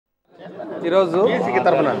ఈరోజు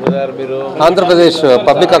Andhra Pradesh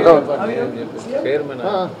public account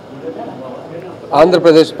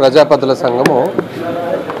Andhra Pradesh ప్రజాపతుల సంఘము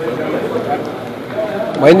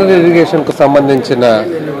minor ఇరిగేషన్కు సంబంధించిన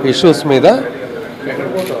ఇష్యూస్ మీద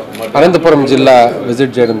అనంతపురం జిల్లా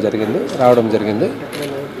విజిట్ రావడం జరిగింది.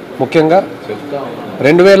 ముఖ్యంగా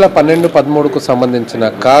 2012-13కు సంబంధించిన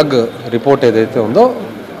కాగ్ రిపోర్ట్ ఏదైతే ఉందో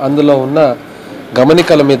అందులో ఉన్న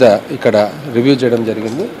గమనికల మీద ఇక్కడ రివ్యూ చేయడం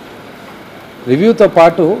జరిగింది. రివ్యూతో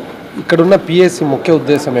పాటు ఇక్కడున్న పిఎస్సి ముఖ్య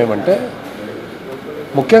ఉద్దేశం ఏమంటే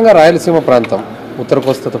ముఖ్యంగా రాయలసీమ ప్రాంతం, ఉత్తర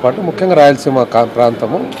కోస్తాతో పాటు ముఖ్యంగా రాయలసీమ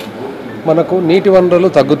ప్రాంతము మనకు నీటి వనరులు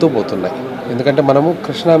తగ్గుతూ పోతున్నాయి. ఎందుకంటే మనము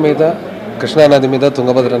కృష్ణా నది మీద,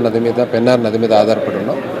 తుంగభద్ర నది మీద, పెన్నార్ నది మీద ఆధారపడి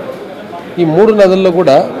ఉన్నాం. ఈ 3 నదుల్లో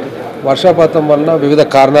కూడా వర్షపాతం వలన, వివిధ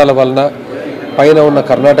కారణాల వలన, పైన ఉన్న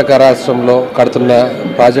కర్ణాటక రాష్ట్రంలో కడుతున్న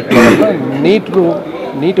ప్రాజెక్టుల వల్ల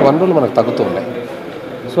నీటి వనరులు మనకు తగ్గుతూ ఉన్నాయి.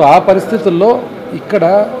 సో ఆ పరిస్థితుల్లో ఇక్కడ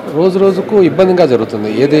రోజు రోజుకు ఇబ్బందిగా జరుగుతుంది.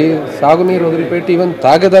 ఏది సాగునీరు వదిలిపెట్టి ఈవెన్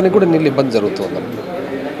తాగేదానికి కూడా నీళ్ళు ఇబ్బంది జరుగుతుంది.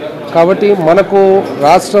 కాబట్టి మనకు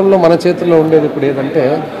రాష్ట్రంలో మన చేతుల్లో ఉండేది ఇప్పుడు ఏదంటే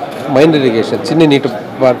మైనర్ ఇరిగేషన్,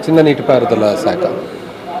 చిన్న నీటిపారుదల శాఖ.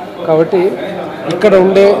 కాబట్టి ఇక్కడ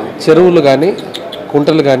ఉండే చెరువులు కానీ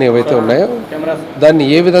కుంటలు కానీ ఏవైతే ఉన్నాయో దాన్ని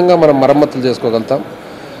ఏ విధంగా మనం మరమ్మతులు చేసుకోగలుగుతాం,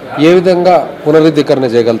 ఏ విధంగా పునరుద్ధీకరణ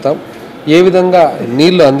చేయగలుగుతాం, ఏ విధంగా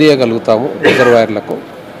నీళ్లు అందియగలుగుతాము రిజర్వాయర్లకు.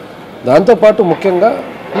 దాంతోపాటు ముఖ్యంగా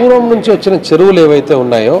పూర్వం నుంచి వచ్చిన చెరువులు ఏవైతే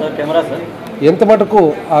ఉన్నాయో ఎంత మటుకు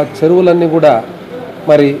ఆ చెరువులన్నీ కూడా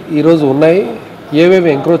మరి ఈరోజు ఉన్నాయి, ఏవేవి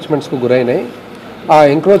ఎంక్రోచ్మెంట్స్కు గురైనాయి, ఆ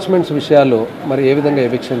ఎంక్రోచ్మెంట్స్ విషయాలు మరి ఏ విధంగా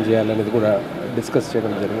ఎవిక్షన్ చేయాలనేది కూడా డిస్కస్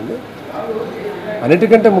చేయడం జరిగింది.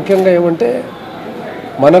 అన్నిటికంటే ముఖ్యంగా ఏమంటే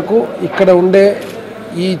మనకు ఇక్కడ ఉండే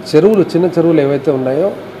ఈ చెరువులు, చిన్న చెరువులు ఏవైతే ఉన్నాయో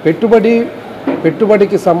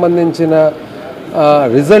పెట్టుబడికి సంబంధించిన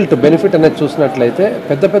బెనిఫిట్ అనేది చూసినట్లయితే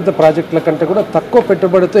పెద్ద పెద్ద ప్రాజెక్టుల కంటే కూడా తక్కువ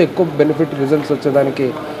పెట్టుబడితో ఎక్కువ బెనిఫిట్ రిజల్ట్స్ వచ్చేదానికి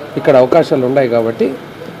ఇక్కడ అవకాశాలు ఉన్నాయి. కాబట్టి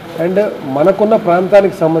అండ్ మనకున్న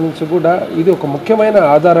ప్రాంతానికి సంబంధించి కూడా ఇది ఒక ముఖ్యమైన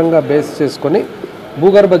ఆధారంగా బేస్ చేసుకొని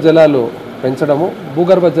భూగర్భ జలాలు పెంచడము,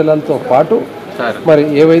 భూగర్భ జలాలతో పాటు మరి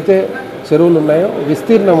ఏవైతే చెరువులు ఉన్నాయో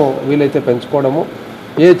విస్తీర్ణము వీలైతే పెంచుకోవడము,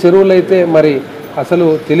 ఏ చెరువులైతే మరి అసలు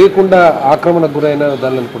తెలియకుండా ఆక్రమణకు గురైన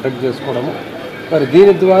దానిని ప్రొటెక్ట్ చేసుకోవడము. మరి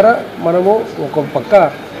దీని ద్వారా మనము ఒక పక్క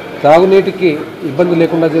తాగునీటికి ఇబ్బంది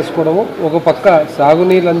లేకుండా చేసుకోవడము, ఒక పక్క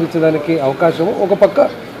సాగునీళ్ళు అందించడానికి అవకాశము, ఒక పక్క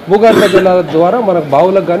భూగర్భ జలాల ద్వారా మనకు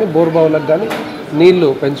బావులకు కానీ బోర్ బావులకు కానీ నీళ్లు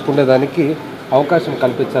పెంచుకునేదానికి అవకాశం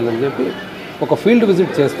కల్పించాలని చెప్పి ఒక ఫీల్డ్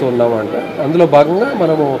విజిట్ చేస్తూ ఉన్నామంట. అందులో భాగంగా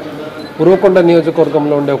మనము ఉరవకొండ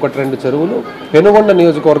నియోజకవర్గంలో ఉండే 1-2 చెరువులు, పెనుగొండ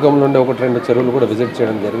నియోజకవర్గంలో ఉండే 1-2 చెరువులు కూడా విజిట్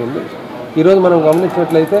చేయడం జరిగింది. ఈరోజు మనం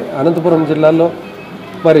గమనించినట్లయితే అనంతపురం జిల్లాలో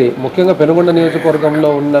మరి ముఖ్యంగా పెనుగొండ నియోజకవర్గంలో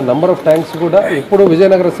ఉన్న నంబర్ ఆఫ్ ట్యాంక్స్ కూడా ఇప్పుడు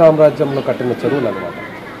విజయనగర సామ్రాజ్యంలో కట్టిన చెరువులు అన్నమాట.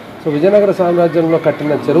 సో విజయనగర సామ్రాజ్యంలో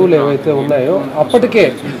కట్టిన చెరువులు ఏవైతే ఉన్నాయో అప్పటికే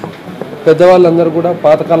పెద్దవాళ్ళందరూ కూడా,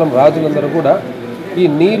 పాతకాలం రాజులందరూ కూడా ఈ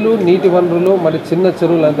నీటి వనరులు మరి చిన్న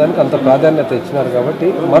చెరువులు అనే దానికి అంత ప్రాధాన్యత ఇచ్చినారు. కాబట్టి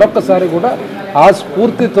మరొకసారి కూడా ఆ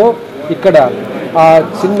స్ఫూర్తితో ఇక్కడ ఆ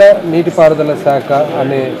చిన్న నీటిపారుదల శాఖ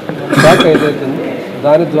అనే శాఖ ఏదైతే ఉందో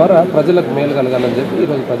దాని ద్వారా ప్రజలకు మేలు కలగాలని చెప్పి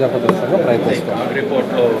ఈరోజు ప్రజాపతుల సంఘం ప్రయత్నిస్తాం.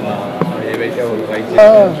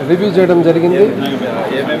 రివ్యూ చేయడం జరిగింది.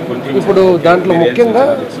 ఇప్పుడు దాంట్లో ముఖ్యంగా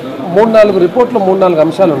 3-4 రిపోర్ట్లు, 3-4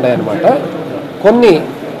 అంశాలు ఉన్నాయన్నమాట. కొన్ని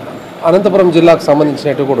అనంతపురం జిల్లాకు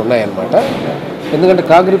సంబంధించినవి కూడా ఉన్నాయన్నమాట. ఎందుకంటే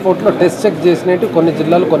కాగ్ రిపోర్ట్లో టెస్ట్ చెక్ చేసినట్టు కొన్ని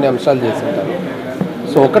జిల్లాలు కొన్ని అంశాలు చేసింటారు.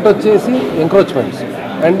 సో ఒకటి వచ్చేసి ఎంక్రోచ్మెంట్స్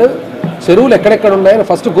అండ్ చెరువులు ఎక్కడెక్కడ ఉన్నాయని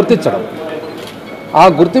ఫస్ట్ గుర్తించడం. ఆ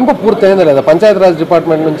గుర్తింపు పూర్తయిందా లేదా, పంచాయతీరాజ్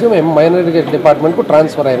డిపార్ట్మెంట్ నుంచి మేము మైనర్ ఇరిగేషన్ డిపార్ట్మెంట్కు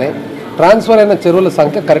ట్రాన్స్ఫర్ అయిన చెరువుల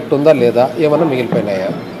సంఖ్య కరెక్ట్ ఉందా లేదా, ఏమన్నా మిగిలిపోయినాయా.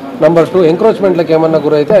 నెంబర్ 2, ఎంక్రోచ్మెంట్లకు ఏమన్నా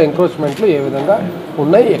గురైతే ఆ ఎంక్రోచ్మెంట్లు ఏ విధంగా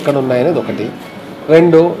ఉన్నాయి, ఎక్కడ ఉన్నాయి అనేది ఒకటి.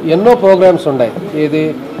 2, ఎన్నో ప్రోగ్రామ్స్ ఉన్నాయి. ఏది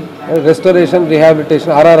రెస్టరేషన్,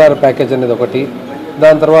 రిహాబిలిటేషన్, RRR ప్యాకేజ్ అనేది ఒకటి,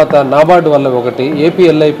 దాని తర్వాత నాబార్డు వల్ల ఒకటి,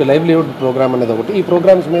 APLIP లైవ్లీహుడ్ ప్రోగ్రామ్ అనేది ఒకటి. ఈ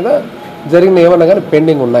ప్రోగ్రామ్స్ మీద జరిగిన ఏమన్నా కానీ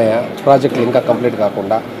పెండింగ్ ఉన్నాయా, ప్రాజెక్టులు ఇంకా కంప్లీట్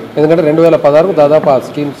కాకుండా. ఎందుకంటే 2016కు దాదాపు ఆ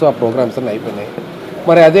స్కీమ్స్, ఆ ప్రోగ్రామ్స్ అన్నీ అయిపోయినాయి.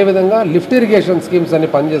 మరి అదేవిధంగా లిఫ్ట్ ఇరిగేషన్ స్కీమ్స్ అన్ని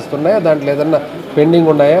పనిచేస్తున్నాయా, దాంట్లో ఏదన్నా పెండింగ్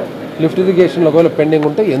ఉన్నాయా, లిఫ్ట్ ఇరిగేషన్లో ఒకవేళ పెండింగ్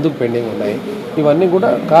ఉంటే ఎందుకు పెండింగ్ ఉన్నాయి, ఇవన్నీ కూడా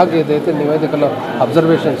కాగ్ ఏదైతే నివేదికలో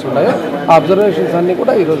అబ్జర్వేషన్స్ ఉన్నాయో ఆ అబ్జర్వేషన్స్ అన్నీ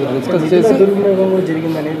కూడా ఈరోజు డిస్కస్ చేసి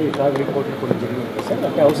జరిగిందనేది కాగ్ రిపోర్ట్లో కూడా జరిగింది.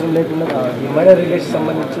 అంటే అవసరం లేకుండా ఈ మైనర్ ఇరిగేషన్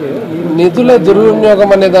సంబంధించి నిధుల దుర్వినియోగం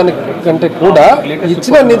అనే దానికంటే కూడా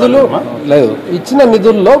ఇచ్చిన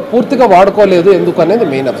నిధుల్లో పూర్తిగా వాడుకోలేదు ఎందుకు అనేది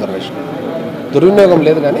మెయిన్ అబ్జర్వేషన్. దుర్వినియోగం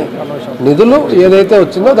లేదు, కానీ నిధులు ఏదైతే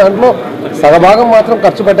వచ్చిందో దాంట్లో సగభాగం మాత్రం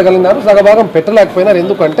ఖర్చు పెట్టగలిగినారు, సగభాగం పెట్టలేకపోయినారు.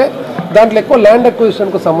 ఎందుకంటే దాంట్లో ఎక్కువ ల్యాండ్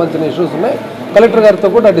అక్విజిషన్కు సంబంధించిన ఇష్యూస్ ఉన్నాయి. కలెక్టర్ గారితో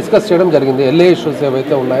కూడా డిస్కస్ చేయడం జరిగింది. LA ఇష్యూస్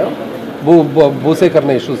ఏవైతే ఉన్నాయో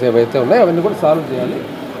భూసేకరణ ఇష్యూస్ ఏవైతే ఉన్నాయో అవన్నీ కూడా సాల్వ్ చేయాలి.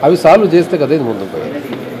 అవి సాల్వ్ చేస్తే కదా ఇది ముందుకు పోయాలి.